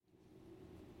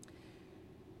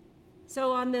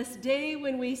So on this day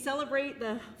when we celebrate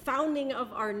the founding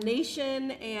of our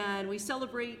nation and we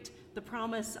celebrate the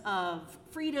promise of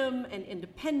freedom and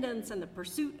independence and the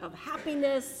pursuit of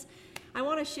happiness, I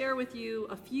want to share with you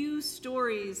a few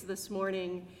stories this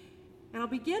morning. And I'll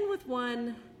begin with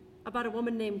one about a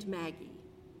woman named Maggie.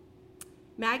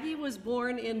 Maggie was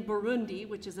born in Burundi,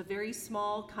 which is a very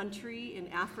small country in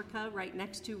Africa right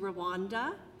next to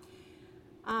Rwanda.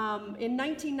 In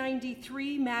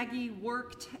 1993, Maggie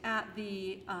worked at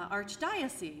the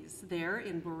archdiocese there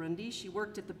in Burundi. She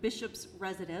worked at the bishop's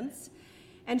residence,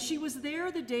 and she was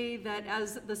there the day that,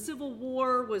 as the civil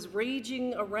war was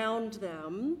raging around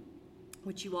them,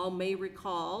 which you all may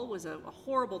recall was a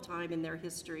horrible time in their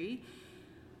history,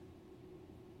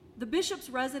 the bishop's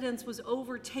residence was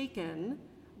overtaken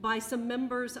by some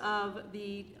members of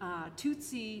the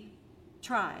Tutsi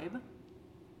tribe.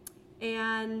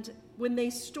 And when they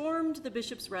stormed the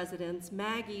bishop's residence,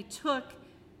 Maggie took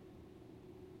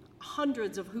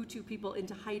hundreds of Hutu people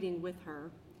into hiding with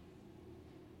her.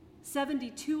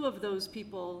 72 of those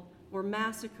people were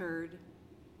massacred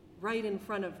right in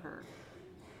front of her,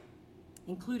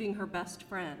 including her best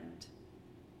friend.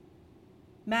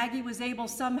 Maggie was able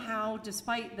somehow,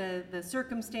 despite the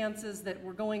circumstances that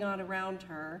were going on around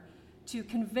her, to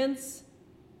convince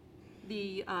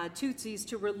the Tutsis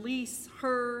to release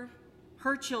her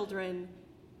children,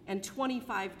 and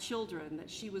 25 children that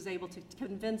she was able to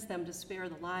convince them to spare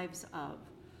the lives of.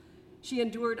 She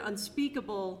endured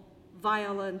unspeakable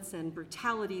violence and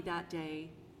brutality that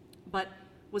day, but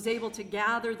was able to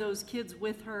gather those kids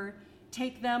with her,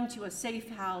 take them to a safe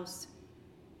house,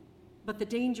 but the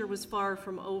danger was far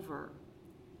from over.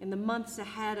 In the months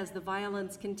ahead, as the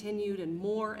violence continued and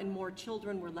more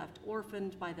children were left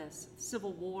orphaned by this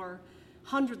civil war,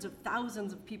 hundreds of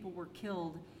thousands of people were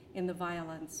killed in the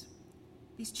violence.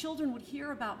 These children would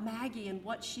hear about Maggie and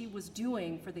what she was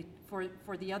doing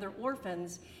for the other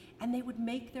orphans, and they would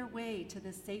make their way to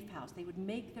this safe house. They would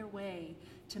make their way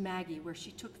to Maggie, where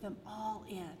she took them all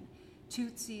in.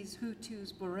 Tutsis,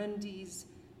 Hutus, Burundis,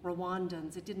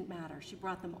 Rwandans, it didn't matter. She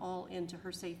brought them all into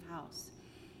her safe house.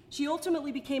 She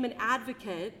ultimately became an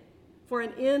advocate for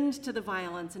an end to the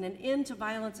violence, and an end to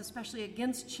violence especially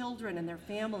against children and their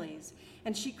families.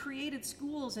 And she created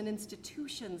schools and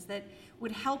institutions that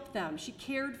would help them. She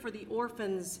cared for the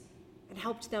orphans and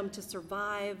helped them to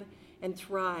survive and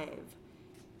thrive.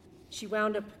 She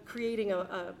wound up creating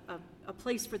a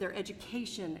place for their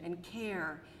education and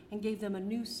care and gave them a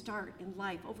new start in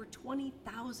life. Over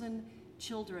 20,000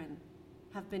 children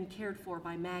have been cared for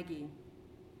by Maggie.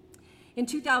 In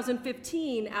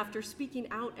 2015, after speaking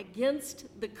out against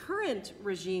the current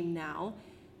regime now,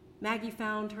 Maggie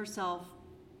found herself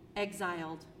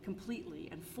exiled completely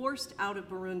and forced out of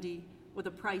Burundi with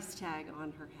a price tag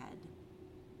on her head.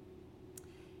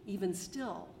 Even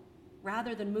still,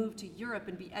 rather than move to Europe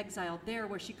and be exiled there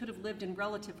where she could have lived in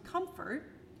relative comfort,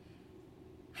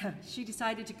 she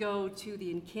decided to go to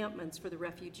the encampments for the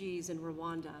refugees in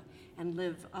Rwanda and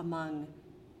live among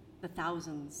the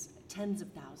thousands, tens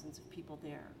of thousands of people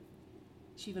there.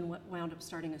 She even wound up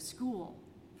starting a school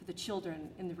for the children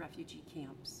in the refugee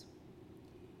camps.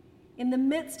 In the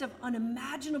midst of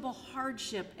unimaginable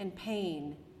hardship and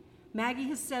pain, Maggie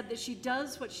has said that she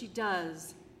does what she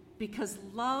does because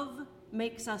love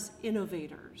makes us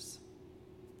innovators.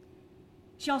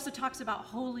 She also talks about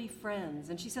holy friends,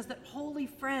 and she says that holy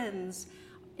friends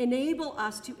enable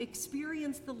us to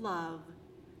experience the love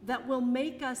that will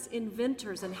make us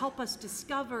inventors and help us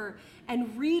discover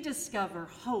and rediscover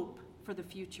hope for the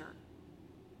future.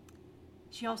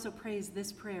 She also prays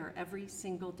this prayer every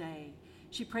single day.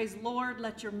 She prays, Lord,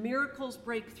 let your miracles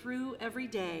break through every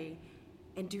day,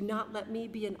 and do not let me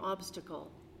be an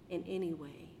obstacle in any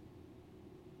way.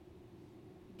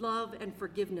 Love and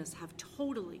forgiveness have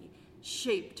totally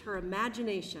shaped her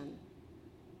imagination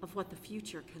of what the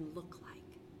future can look like.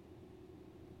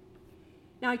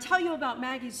 Now, I tell you about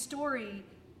Maggie's story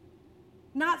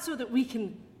not so that we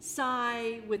can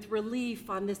sigh with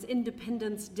relief on this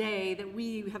Independence Day that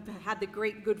we have had the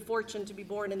great good fortune to be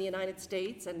born in the United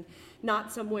States and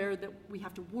not somewhere that we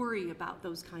have to worry about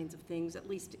those kinds of things, at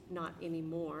least not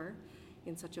anymore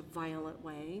in such a violent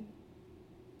way.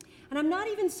 And I'm not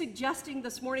even suggesting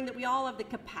this morning that we all have the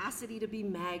capacity to be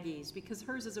Maggies, because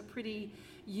hers is a pretty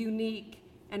unique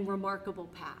and remarkable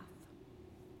path.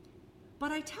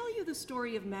 But I tell you the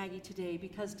story of Maggie today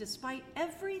because despite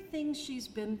everything she's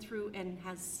been through and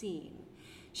has seen,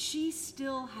 she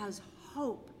still has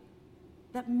hope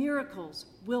that miracles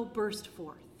will burst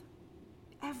forth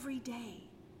every day.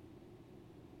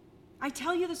 I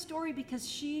tell you the story because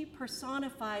she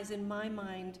personifies in my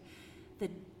mind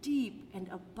the deep and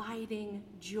abiding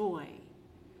joy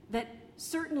that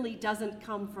certainly doesn't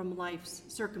come from life's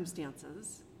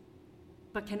circumstances,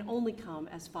 but can only come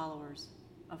as followers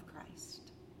of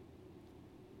Christ.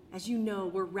 As you know,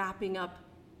 we're wrapping up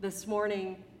this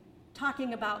morning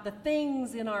talking about the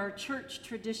things in our church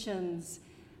traditions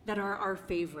that are our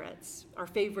favorite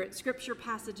scripture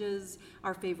passages,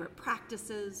 our favorite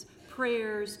practices,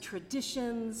 prayers,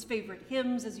 traditions, favorite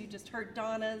hymns, as you just heard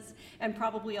Donna's, and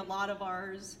probably a lot of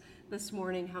ours this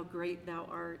morning, How Great Thou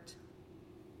Art.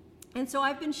 And so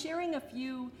I've been sharing a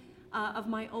few of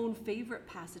my own favorite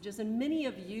passages, and many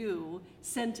of you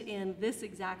sent in this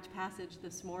exact passage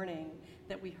this morning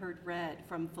that we heard read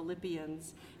from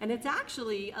Philippians. And it's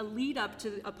actually a lead up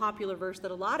to a popular verse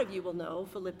that a lot of you will know,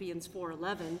 Philippians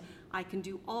 4:11, I can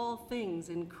do all things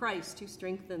in Christ who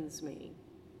strengthens me.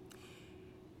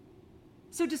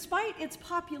 So despite its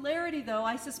popularity, though,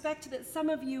 I suspect that some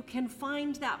of you can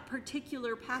find that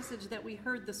particular passage that we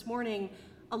heard this morning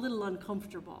a little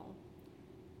uncomfortable.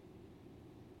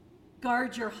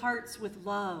 Guard your hearts with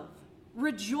love.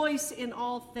 Rejoice in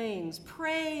all things.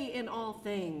 Pray in all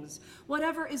things.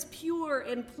 Whatever is pure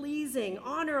and pleasing,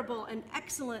 honorable and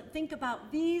excellent, think about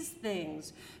these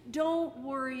things. Don't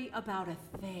worry about a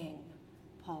thing,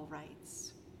 Paul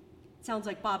writes. It sounds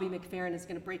like Bobby McFerrin is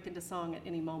going to break into song at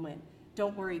any moment.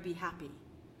 Don't worry, be happy.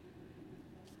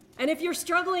 And if you're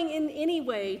struggling in any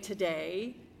way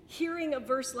today, hearing a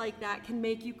verse like that can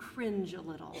make you cringe a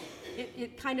little.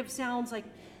 It kind of sounds like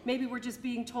maybe we're just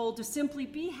being told to simply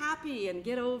be happy and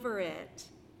get over it.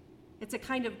 It's a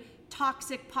kind of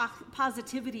toxic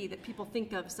positivity that people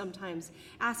think of sometimes,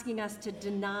 asking us to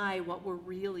deny what we're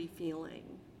really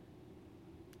feeling.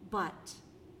 But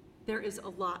there is a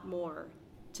lot more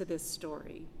to this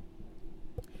story.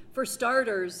 For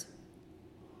starters,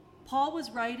 Paul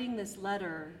was writing this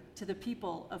letter to the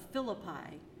people of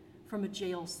Philippi from a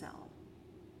jail cell.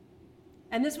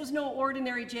 And this was no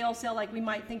ordinary jail cell like we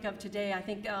might think of today. I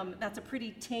think that's a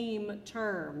pretty tame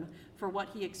term for what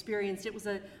he experienced. It was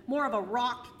more of a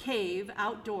rock cave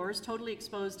outdoors, totally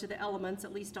exposed to the elements,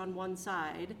 at least on one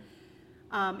side.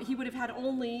 He would have had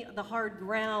only the hard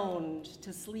ground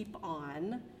to sleep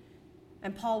on.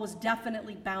 And Paul was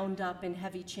definitely bound up in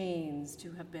heavy chains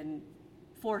to have been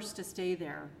forced to stay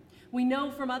there. We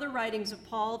know from other writings of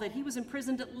Paul that he was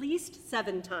imprisoned at least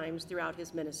 7 times throughout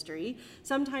his ministry,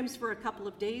 sometimes for a couple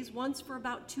of days, once for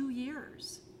about 2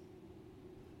 years.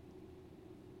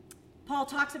 Paul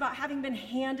talks about having been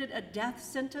handed a death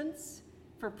sentence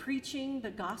for preaching the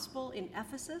gospel in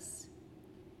Ephesus.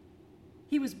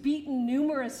 He was beaten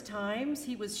numerous times.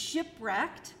 He was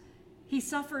shipwrecked. He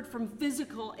suffered from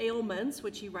physical ailments,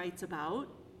 which he writes about.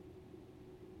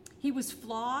 He was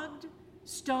flogged,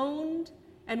 stoned,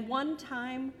 and one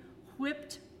time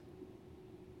whipped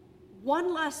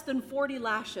 1 less than 40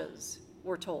 lashes,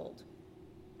 we're told.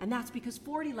 And that's because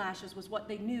 40 lashes was what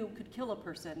they knew could kill a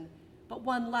person, but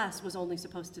 1 less was only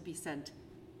supposed to be sent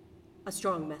a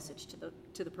strong message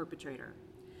to the perpetrator.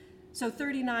 So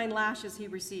 39 lashes he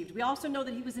received. We also know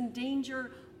that he was in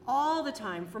danger all the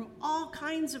time from all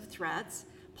kinds of threats.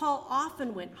 Paul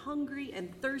often went hungry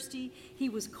and thirsty. He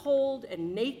was cold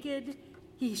and naked.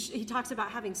 He talks about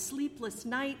having sleepless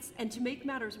nights, and to make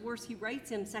matters worse, he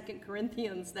writes in 2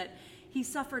 Corinthians that he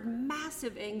suffered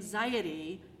massive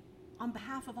anxiety on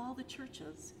behalf of all the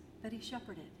churches that he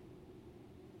shepherded.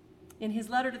 In his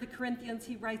letter to the Corinthians,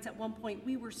 he writes at one point,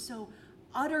 we were so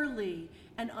utterly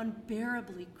and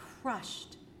unbearably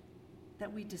crushed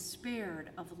that we despaired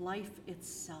of life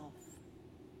itself.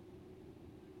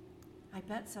 I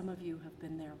bet some of you have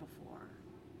been there before,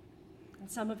 and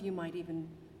some of you might even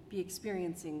be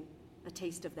experiencing a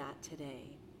taste of that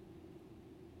today.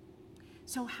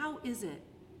 So how is it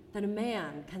that a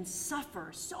man can suffer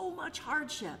so much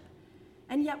hardship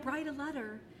and yet write a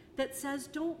letter that says,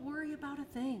 don't worry about a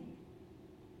thing?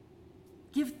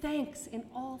 Give thanks in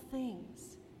all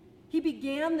things. He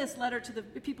began this letter to the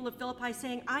people of Philippi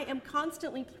saying, I am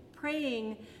constantly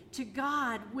praying to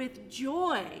God with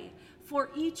joy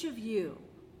for each of you.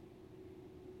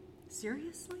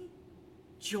 Seriously?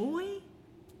 Joy?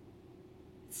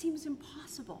 It seems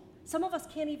impossible. Some of us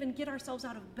can't even get ourselves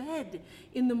out of bed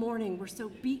in the morning. We're so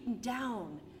beaten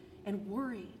down and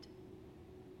worried.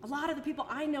 A lot of the people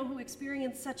I know who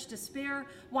experience such despair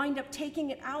wind up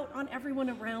taking it out on everyone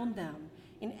around them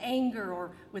in anger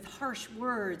or with harsh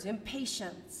words,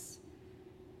 impatience.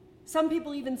 Some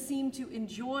people even seem to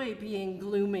enjoy being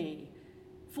gloomy,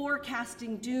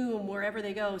 forecasting doom wherever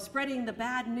they go, spreading the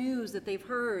bad news that they've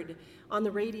heard on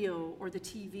the radio or the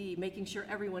TV, making sure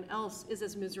everyone else is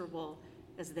as miserable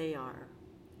as they are.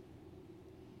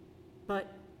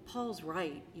 But Paul's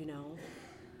right,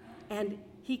 and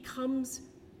he comes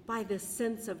by this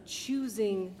sense of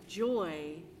choosing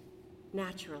joy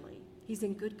naturally. He's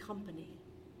in good company.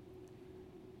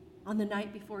 On the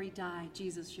night before he died,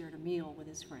 Jesus shared a meal with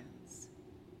his friends.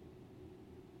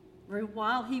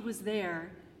 While he was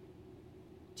there,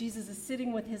 Jesus is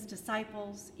sitting with his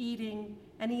disciples, eating,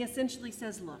 and he essentially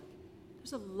says, look,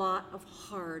 there's a lot of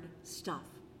hard stuff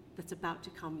that's about to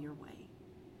come your way.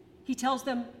 He tells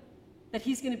them that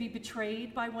he's going to be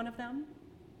betrayed by one of them.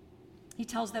 He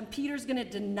tells them Peter's going to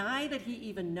deny that he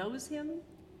even knows him.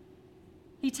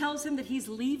 He tells him that he's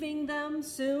leaving them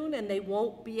soon and they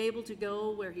won't be able to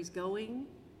go where he's going.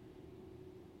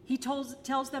 He tells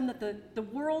them that the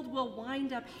world will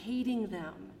wind up hating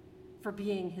them for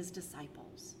being his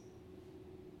disciples.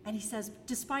 And he says,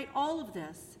 despite all of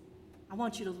this, I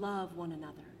want you to love one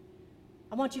another.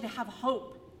 I want you to have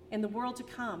hope in the world to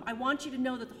come. I want you to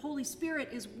know that the Holy Spirit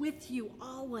is with you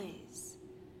always.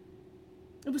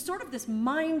 It was sort of this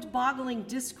mind-boggling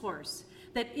discourse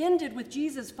that ended with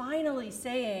Jesus finally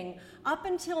saying, up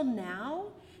until now,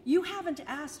 you haven't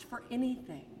asked for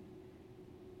anything.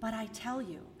 But I tell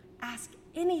you, ask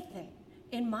anything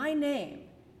in my name,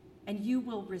 and you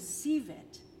will receive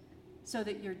it so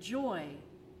that your joy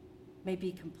may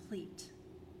be complete.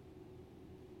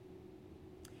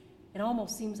 It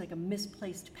almost seems like a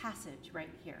misplaced passage right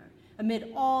here,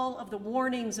 amid all of the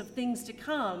warnings of things to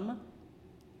come,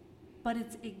 but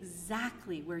it's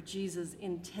exactly where Jesus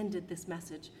intended this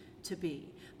message to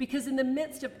be. Because in the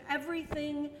midst of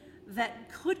everything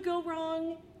that could go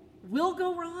wrong, will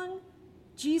go wrong,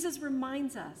 Jesus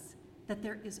reminds us that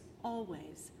there is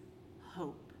always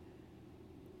hope.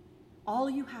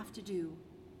 All you have to do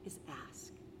is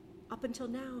ask. Up until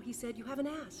now, he said, you haven't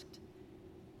asked.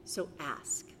 So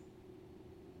ask.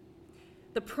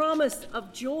 The promise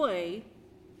of joy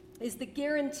is the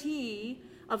guarantee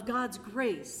of God's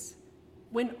grace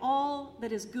when all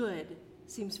that is good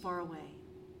seems far away.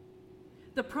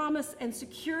 The promise and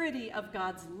security of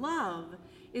God's love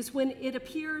is when it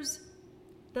appears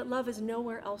that love is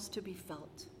nowhere else to be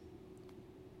felt.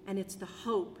 And it's the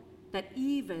hope that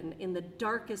even in the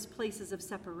darkest places of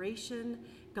separation,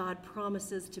 God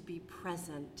promises to be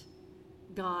present,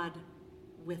 God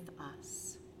with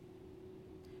us.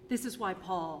 This is why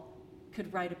Paul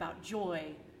could write about joy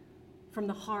from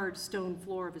the hard stone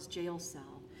floor of his jail cell.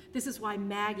 This is why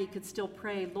Maggie could still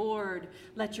pray, Lord,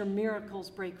 let your miracles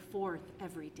break forth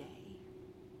every day.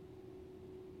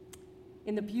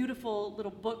 In the beautiful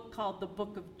little book called The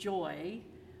Book of Joy,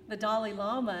 the Dalai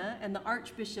Lama and the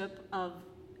Archbishop of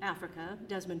Africa,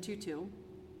 Desmond Tutu,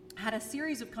 had a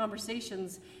series of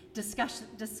conversations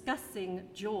discussing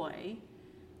joy.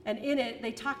 And in it,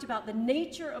 they talked about the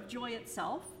nature of joy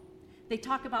itself. They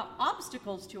talk about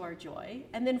obstacles to our joy.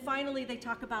 And then finally, they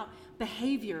talk about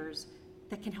behaviors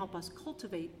that can help us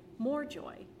cultivate more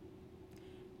joy.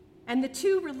 And the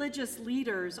two religious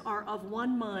leaders are of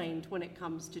one mind when it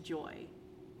comes to joy.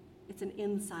 It's an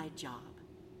inside job.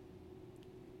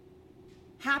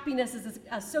 Happiness is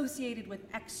associated with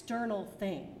external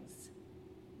things.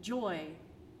 Joy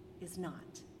is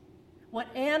not.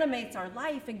 What animates our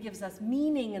life and gives us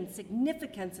meaning and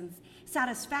significance and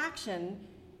satisfaction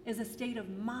is a state of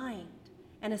mind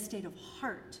and a state of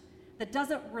heart that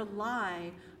doesn't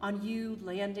rely on you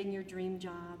landing your dream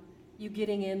job, you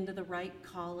getting into the right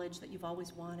college that you've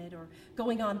always wanted, or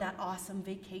going on that awesome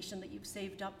vacation that you've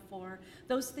saved up for.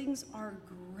 Those things are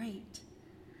great.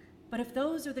 But if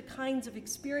those are the kinds of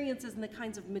experiences and the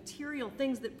kinds of material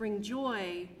things that bring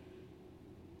joy,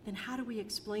 then how do we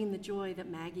explain the joy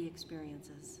that Maggie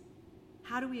experiences?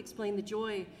 How do we explain the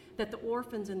joy that the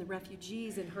orphans and the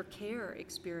refugees in her care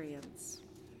experience?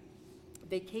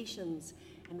 Vacations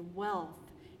and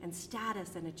wealth and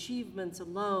status and achievements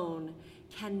alone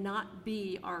cannot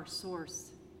be our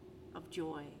source of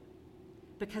joy,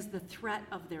 because the threat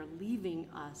of their leaving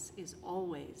us is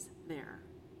always there.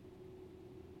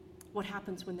 What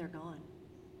happens when they're gone?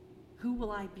 Who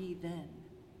will I be then?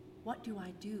 What do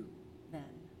I do then?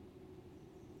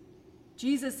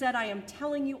 Jesus said, I am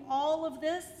telling you all of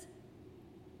this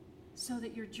so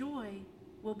that your joy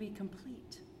will be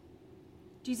complete.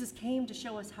 Jesus came to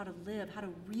show us how to live, how to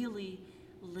really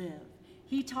live.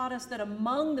 He taught us that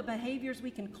among the behaviors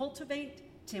we can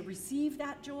cultivate to receive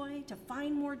that joy, to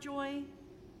find more joy,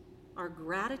 are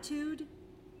gratitude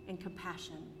and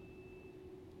compassion.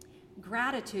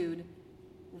 Gratitude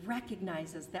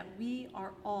recognizes that we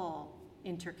are all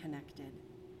interconnected,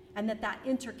 and that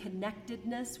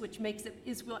interconnectedness,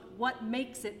 is what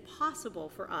makes it possible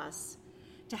for us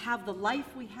to have the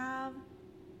life we have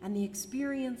and the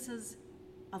experiences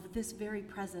of this very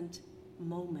present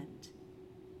moment.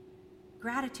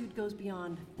 Gratitude goes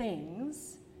beyond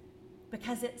things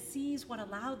because it sees what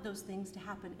allowed those things to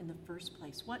happen in the first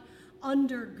place, what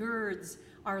undergirds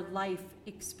our life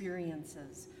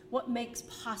experiences, what makes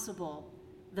possible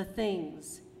the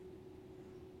things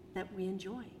that we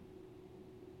enjoy.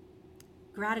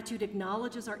 Gratitude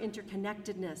acknowledges our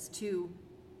interconnectedness to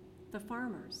the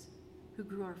farmers who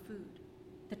grew our food,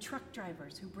 the truck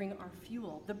drivers who bring our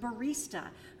fuel, the barista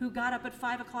who got up at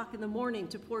 5 o'clock in the morning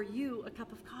to pour you a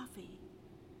cup of coffee,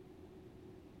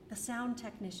 the sound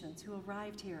technicians who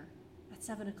arrived here at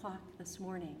 7 o'clock this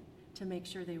morning to make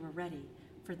sure they were ready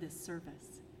for this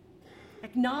service.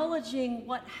 Acknowledging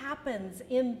what happens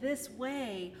in this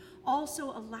way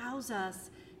also allows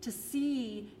us to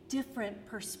see different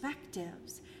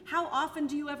perspectives. How often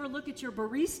do you ever look at your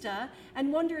barista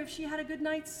and wonder if she had a good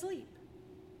night's sleep?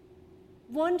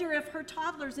 Wonder if her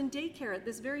toddler's in daycare at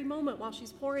this very moment while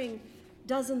she's pouring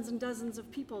dozens and dozens of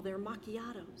people their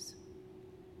macchiatos.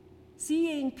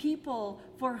 Seeing people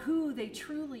for who they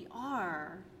truly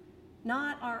are,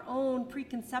 not our own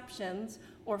preconceptions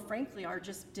or frankly our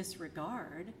just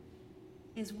disregard,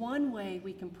 is one way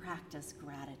we can practice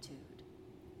gratitude.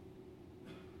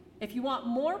 If you want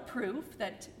more proof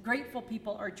that grateful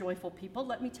people are joyful people,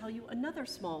 let me tell you another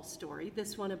small story,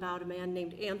 this one about a man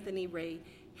named Anthony Ray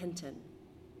Hinton.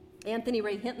 Anthony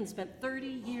Ray Hinton spent 30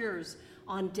 years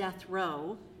on death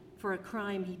row for a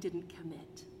crime he didn't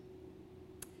commit.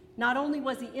 Not only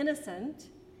was he innocent,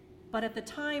 but at the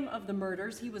time of the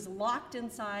murders, he was locked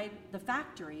inside the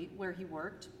factory where he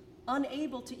worked,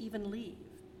 unable to even leave.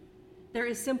 There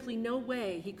is simply no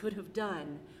way he could have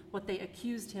done what they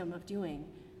accused him of doing,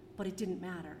 but it didn't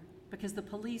matter because the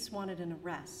police wanted an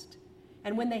arrest.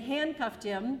 And when they handcuffed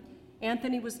him,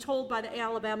 Anthony was told by the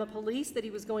Alabama police that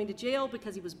he was going to jail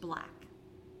because he was black.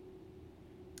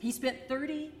 He spent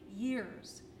 30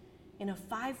 years in a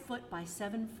 5-foot by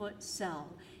 7-foot cell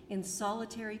in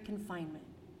solitary confinement.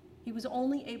 He was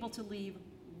only able to leave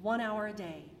 1 hour a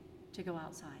day to go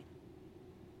outside.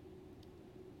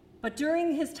 But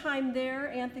during his time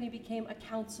there, Anthony became a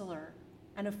counselor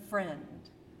and a friend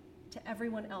to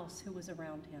everyone else who was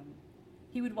around him.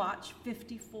 He would watch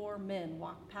 54 men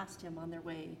walk past him on their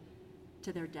way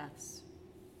to their deaths.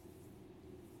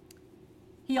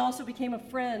 He also became a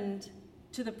friend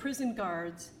to the prison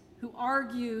guards who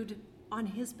argued on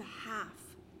his behalf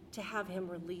to have him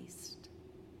released.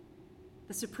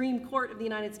 The Supreme Court of the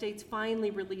United States finally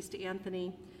released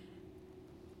Anthony,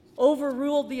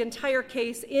 overruled the entire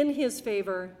case in his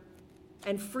favor,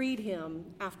 and freed him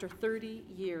after 30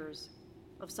 years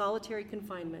of solitary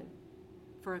confinement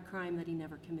for a crime that he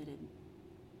never committed.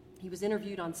 He was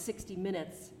interviewed on 60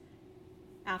 Minutes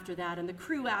after that, and the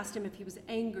crew asked him if he was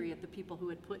angry at the people who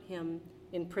had put him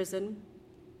in prison.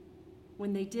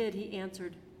 When they did, he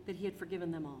answered that he had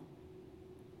forgiven them all.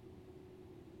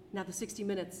 Now, the 60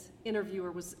 Minutes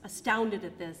interviewer was astounded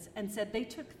at this and said, "They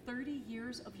took 30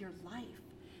 years of your life.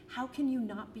 How can you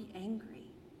not be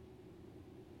angry?"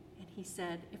 And he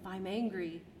said, "If I'm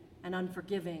angry and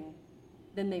unforgiving,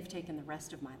 then they've taken the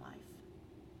rest of my life."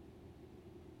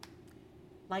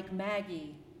 Like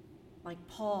Maggie, like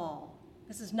Paul,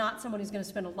 this is not someone who's going to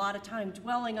spend a lot of time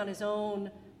dwelling on his own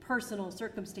personal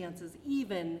circumstances,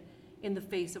 even in the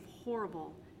face of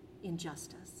horrible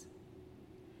injustice.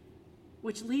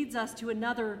 Which leads us to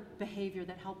another behavior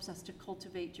that helps us to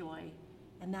cultivate joy,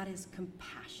 and that is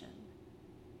compassion.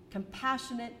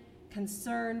 Compassionate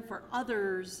concern for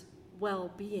others'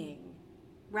 well-being,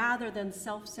 rather than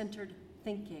self-centered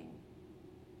thinking,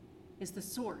 is the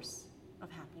source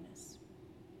of happiness.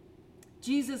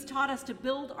 Jesus taught us to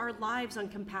build our lives on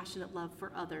compassionate love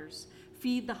for others,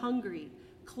 feed the hungry,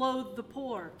 clothe the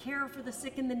poor, care for the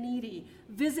sick and the needy,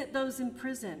 visit those in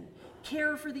prison,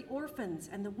 care for the orphans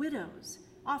and the widows,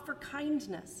 offer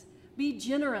kindness, be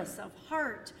generous of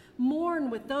heart, mourn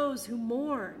with those who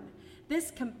mourn. This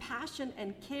compassion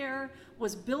and care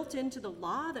was built into the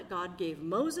law that God gave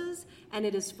Moses, and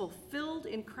it is fulfilled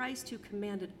in Christ, who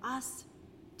commanded us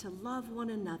to love one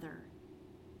another.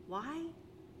 Why?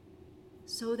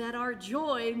 So that our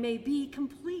joy may be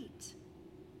complete.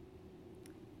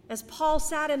 As Paul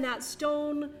sat in that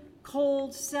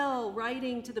stone-cold cell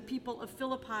writing to the people of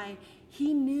Philippi,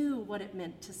 he knew what it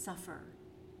meant to suffer,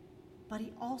 but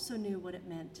he also knew what it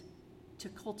meant to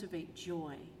cultivate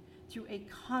joy through a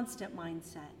constant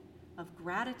mindset of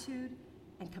gratitude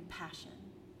and compassion.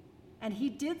 And he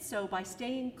did so by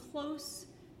staying close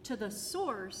to the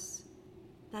source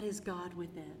that is God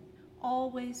within,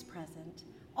 always present,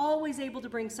 always able to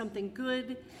bring something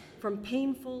good from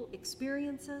painful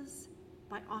experiences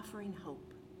by offering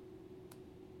hope.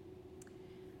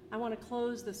 I want to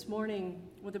close this morning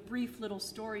with a brief little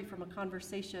story from a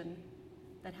conversation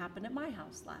that happened at my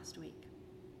house last week.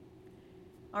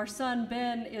 Our son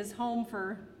Ben is home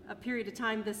for a period of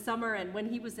time this summer, and when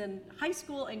he was in high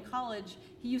school and college,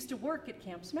 he used to work at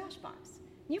Camp Smashbox.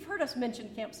 You've heard us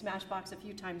mention Camp Smashbox a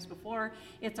few times before.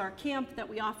 It's our camp that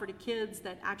we offer to kids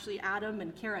that actually Adam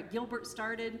and Kara Gilbert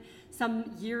started some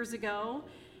years ago.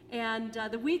 And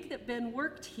the week that Ben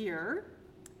worked here,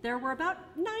 there were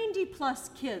about 90 plus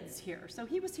kids here. So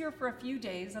he was here for a few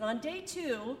days, and on day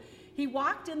 2, he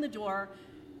walked in the door,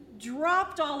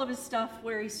 dropped all of his stuff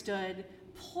where he stood,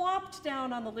 plopped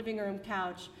down on the living room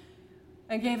couch,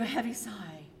 and gave a heavy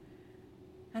sigh.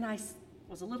 And I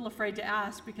was a little afraid to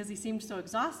ask because he seemed so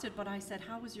exhausted, but I said,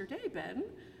 "How was your day, Ben?"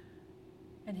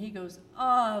 And he goes,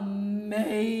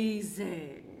 "Amazing."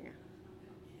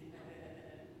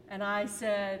 And I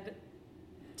said,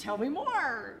 "Tell me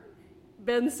more."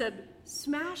 Ben said,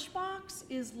 "Smashbox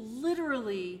is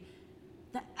literally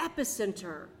the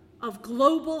epicenter of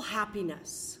global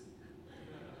happiness."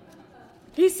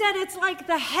 He said it's like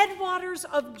the headwaters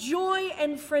of joy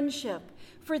and friendship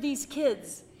for these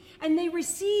kids. And they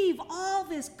receive all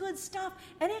this good stuff,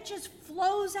 and it just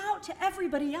flows out to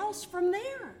everybody else from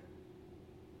there.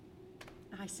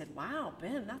 I said, "Wow,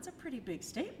 Ben, that's a pretty big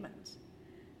statement."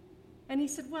 And he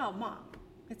said, "Well, Mom,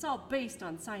 it's all based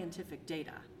on scientific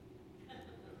data."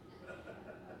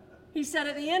 He said,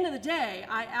 "At the end of the day,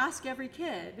 I ask every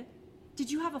kid,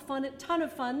 'Did you have a ton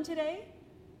of fun today?'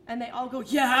 And they all go,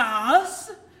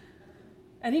 'Yes.'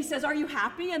 And he says, 'Are you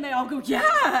happy?' And they all go,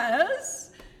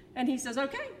 'Yes.' And he says,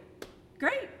 'Okay,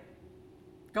 great.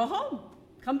 Go home.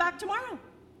 Come back tomorrow.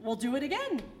 We'll do it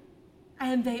again.'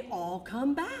 And they all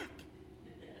come back.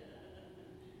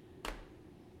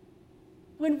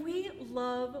 When we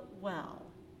love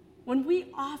well, when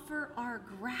we offer our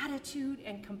gratitude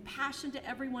and compassion to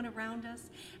everyone around us,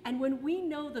 and when we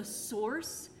know the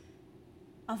source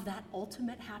of that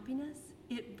ultimate happiness,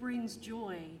 it brings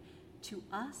joy to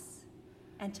us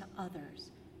and to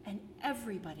others, and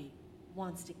everybody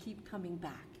wants to keep coming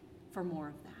back for more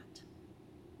of that.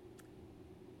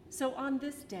 So on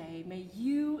this day, may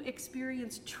you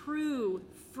experience true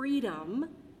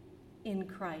freedom in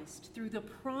Christ through the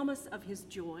promise of his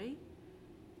joy.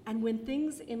 And when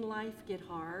things in life get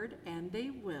hard, and they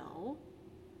will,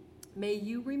 may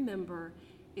you remember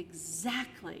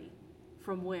exactly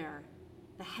from where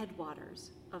the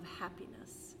headwaters of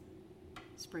happiness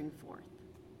spring forth.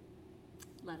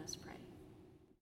 Let us pray.